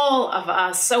from all of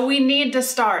us. So we need to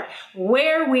start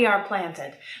where we are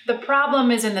planted. The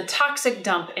problem is in the toxic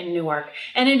dump in Newark,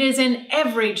 and it is in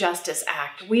every Justice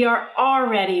Act we are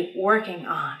already working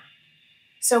on.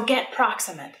 So get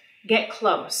proximate, get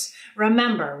close.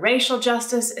 Remember, racial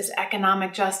justice is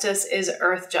economic justice, is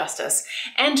earth justice.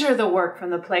 Enter the work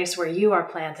from the place where you are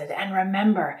planted, and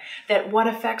remember that what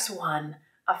affects one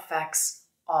affects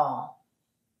all.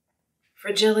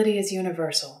 Fragility is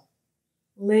universal.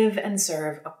 Live and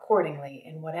serve accordingly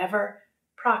in whatever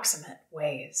proximate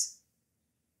ways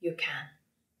you can.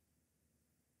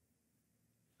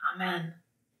 Amen.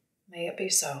 May it be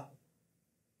so.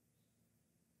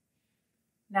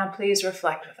 Now please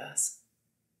reflect with us.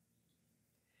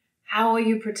 How will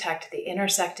you protect the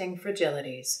intersecting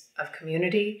fragilities of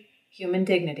community, human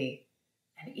dignity,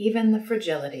 and even the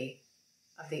fragility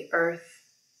of the earth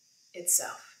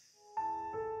itself?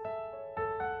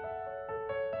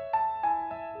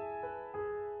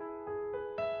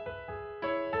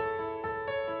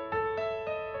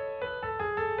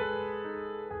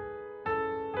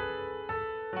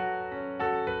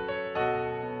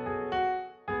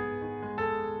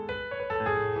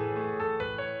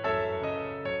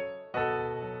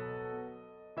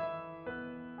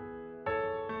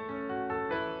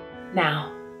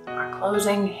 Now, our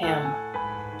closing hymn,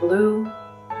 Blue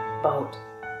Boat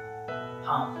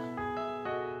Home.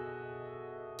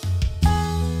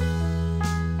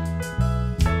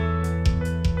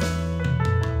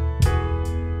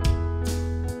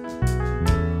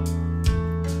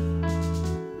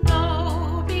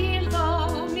 Low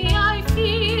below me I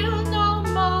feel no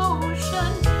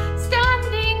motion,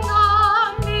 standing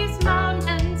on these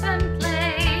mountains and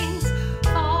plains,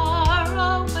 far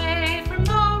away from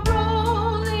the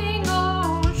rolling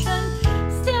ocean.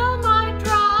 Still my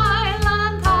dry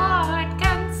land heart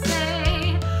can say,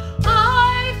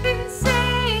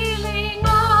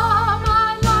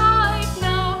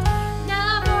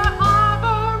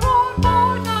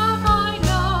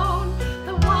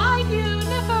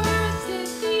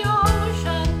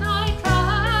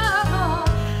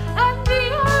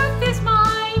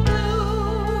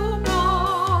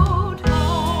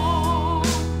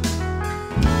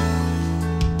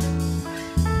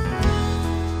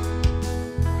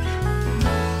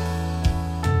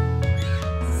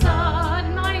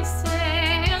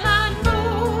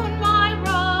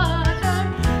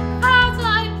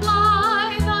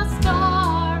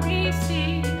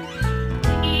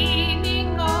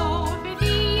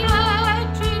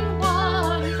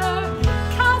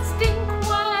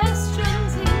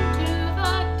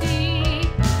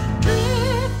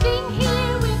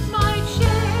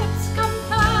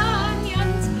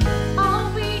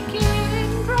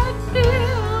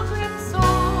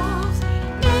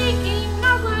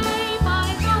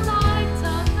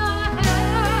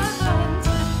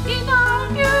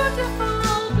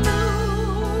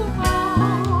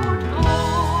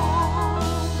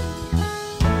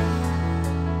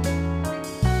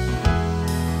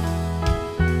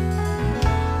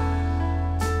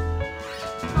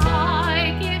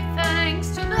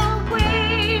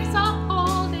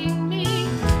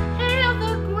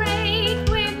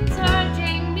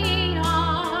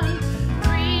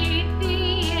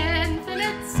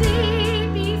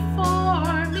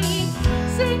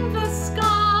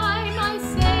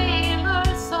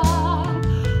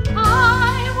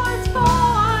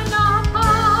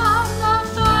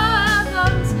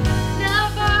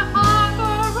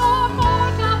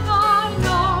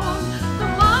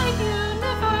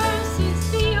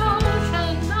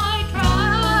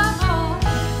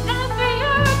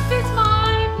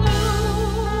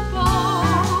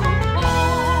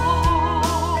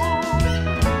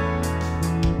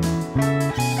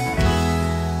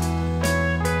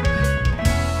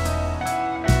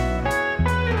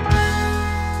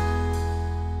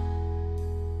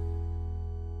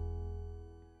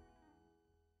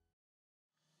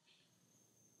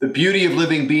 The beauty of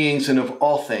living beings and of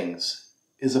all things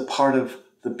is a part of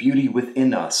the beauty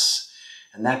within us.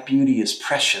 And that beauty is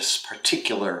precious,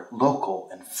 particular, local,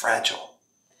 and fragile.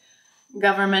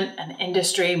 Government and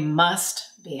industry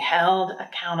must be held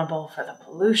accountable for the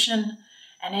pollution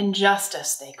and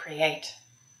injustice they create.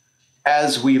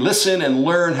 As we listen and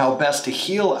learn how best to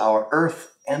heal our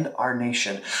earth and our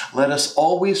nation, let us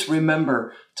always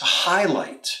remember to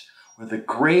highlight where the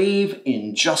grave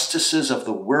injustices of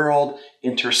the world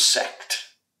intersect.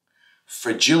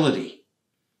 Fragility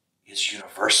is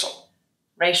universal.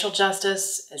 Racial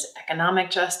justice is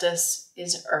economic justice,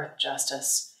 is earth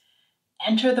justice.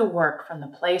 Enter the work from the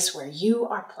place where you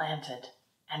are planted,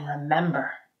 and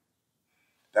remember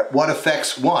that what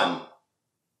affects one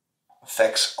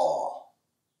affects all.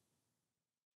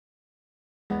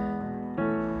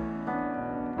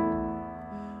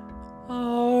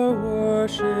 Our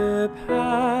worship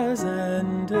has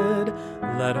ended.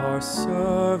 Let our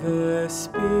service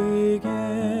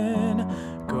begin.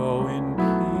 Go in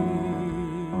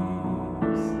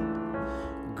peace.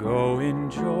 Go in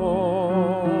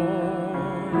joy.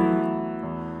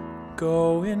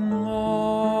 Go in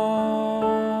love.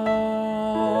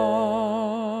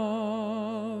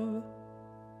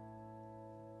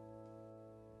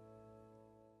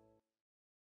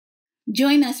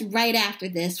 Join us right after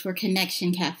this for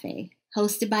Connection Cafe,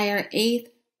 hosted by our 8th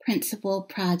Principal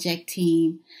Project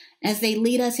team, as they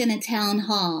lead us in a town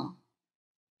hall.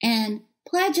 And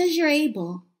pledge as you're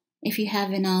able, if you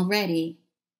haven't already.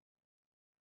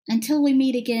 Until we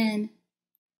meet again,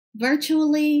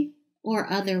 virtually or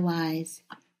otherwise,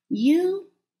 you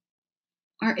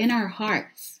are in our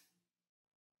hearts.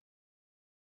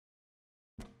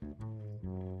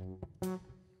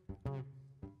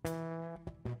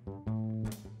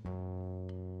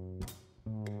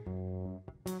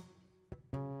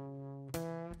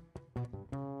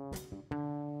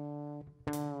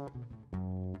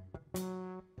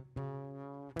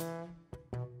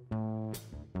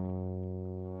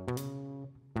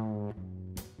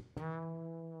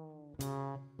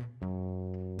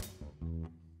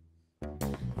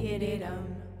 Yididum,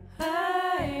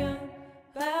 hi-yum,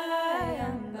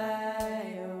 bye-yum,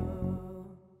 bye-oh.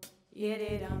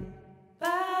 Yididum,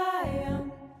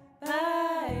 bye-yum,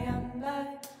 bye-yum,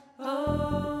 bye-oh.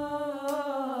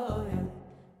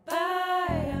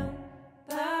 Bye-yum,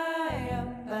 bye-yum,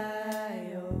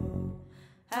 bye-oh.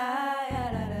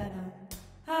 Hi-ya-da-da-dum,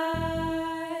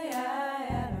 hi-ya-ya-do.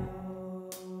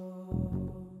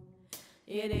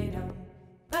 Yididum,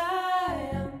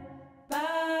 bye-yum,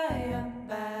 bye-yum,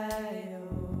 bye-oh.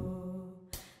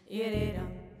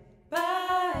 Yididum,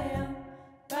 bye-yum,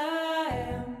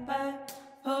 bye-yum,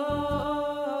 bye-oh.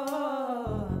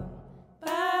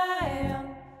 Bye-yum,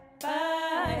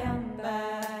 bye-yum,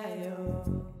 bye-oh.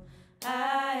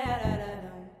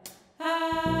 Hi-ya-da-da-dum,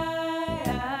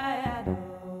 hi-ya-ya-do.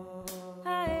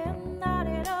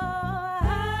 Hi-yum-da-di-do,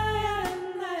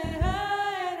 hi-yum-di,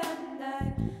 hi-yum-di,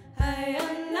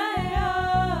 hi-yum-di,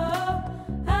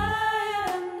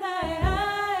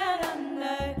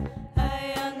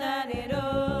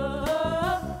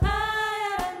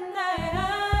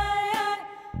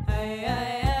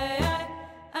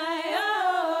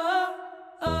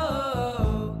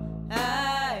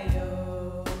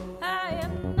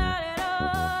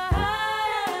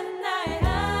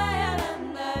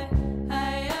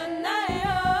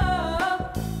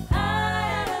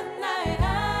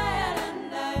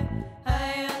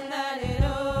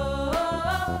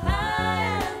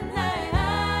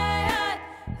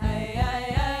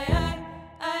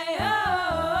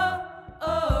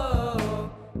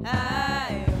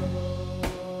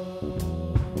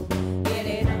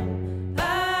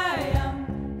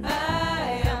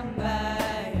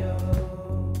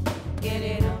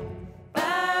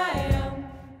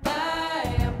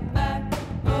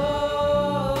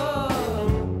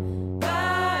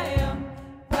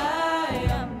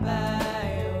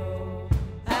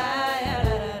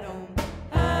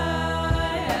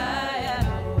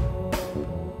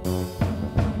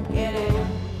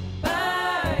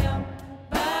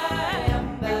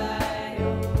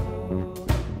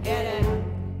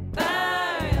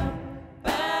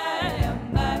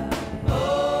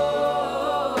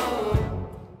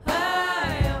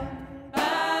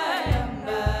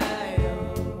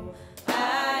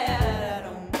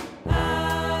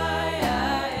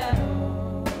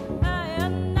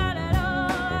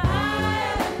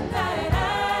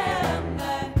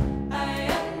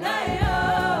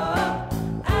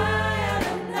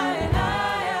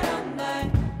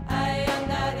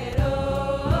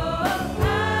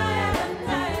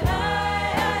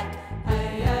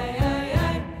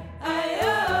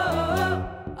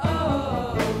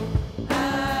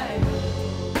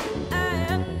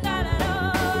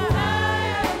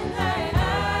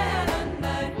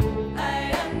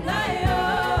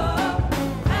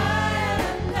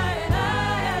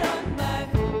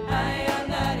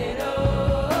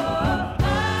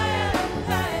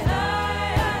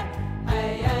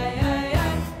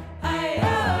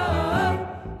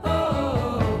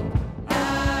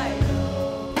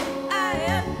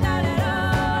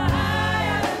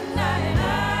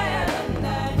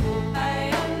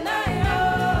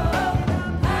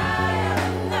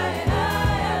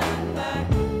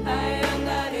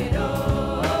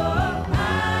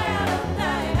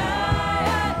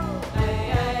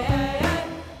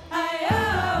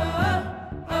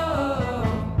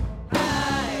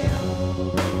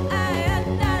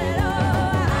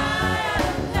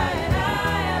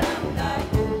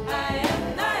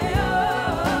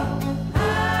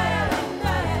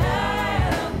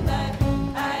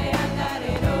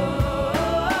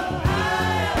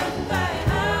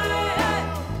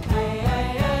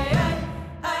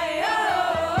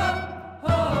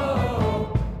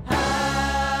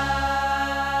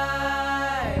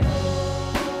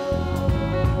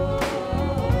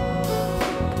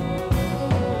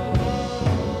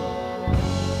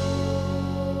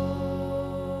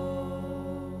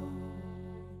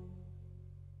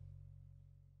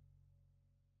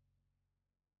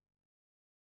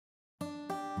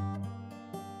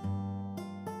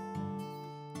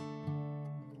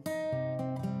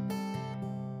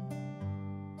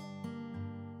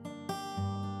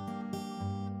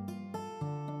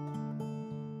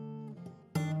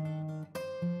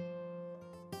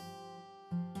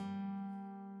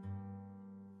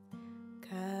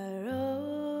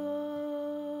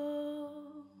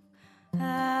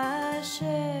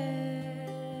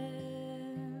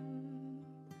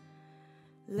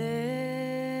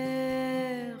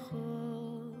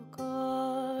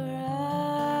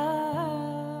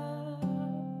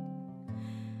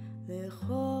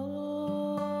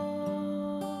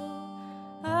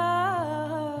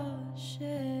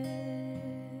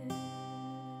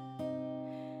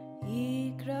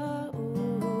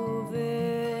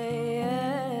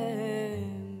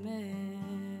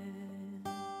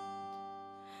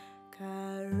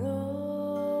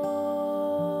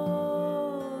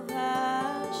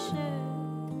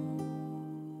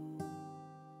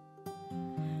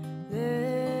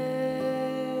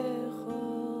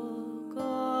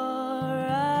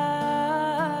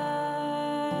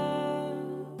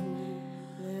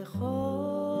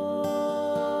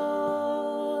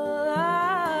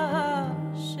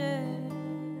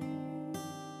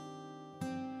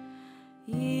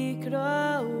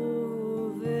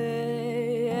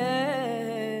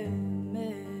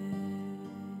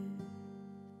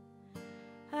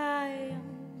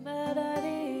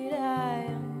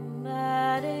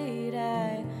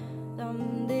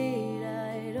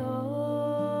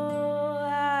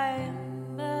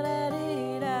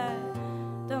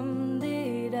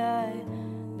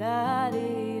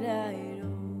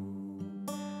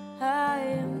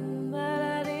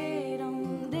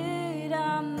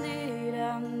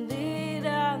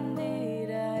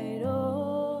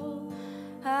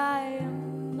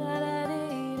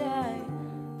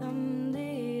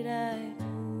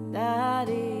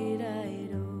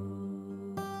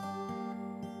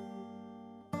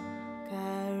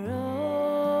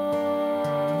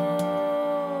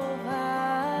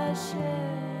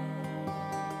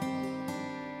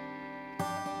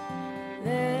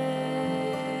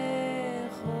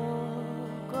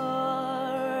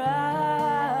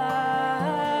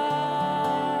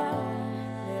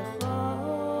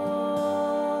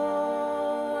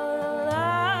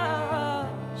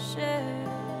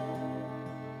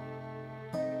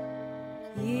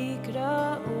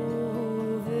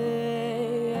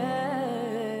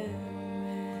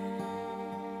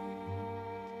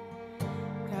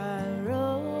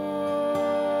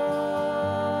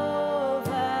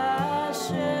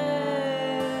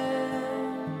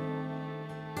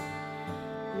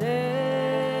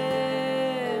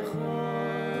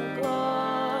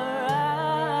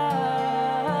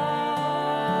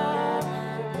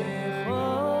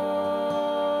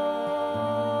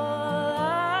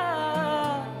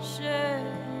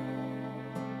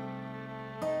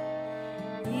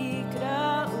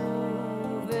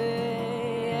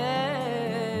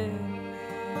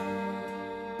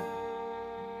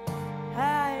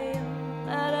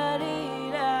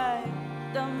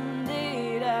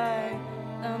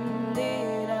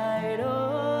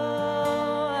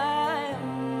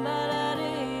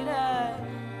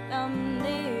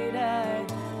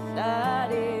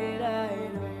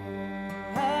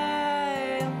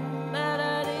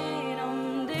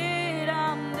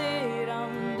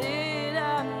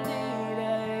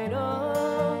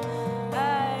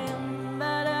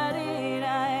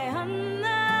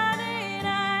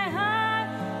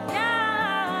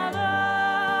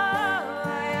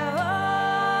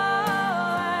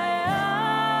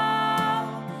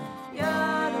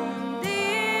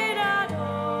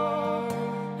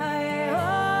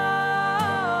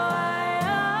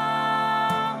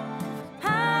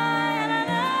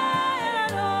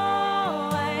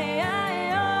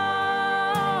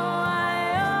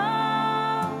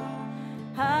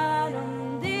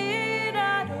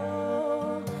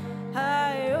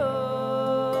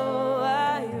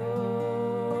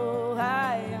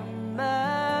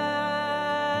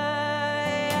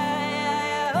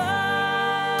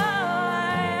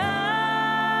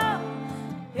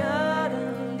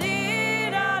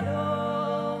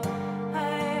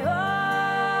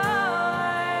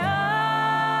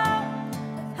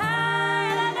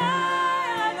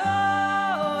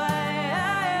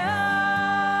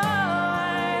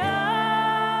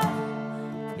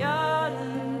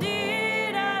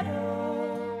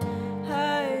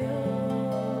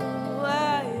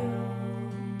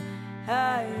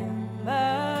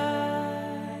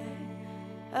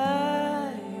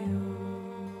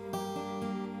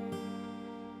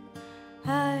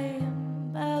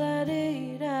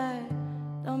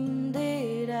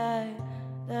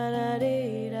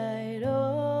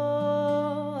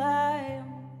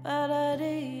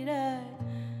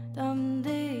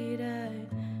 indeed,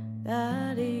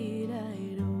 da dee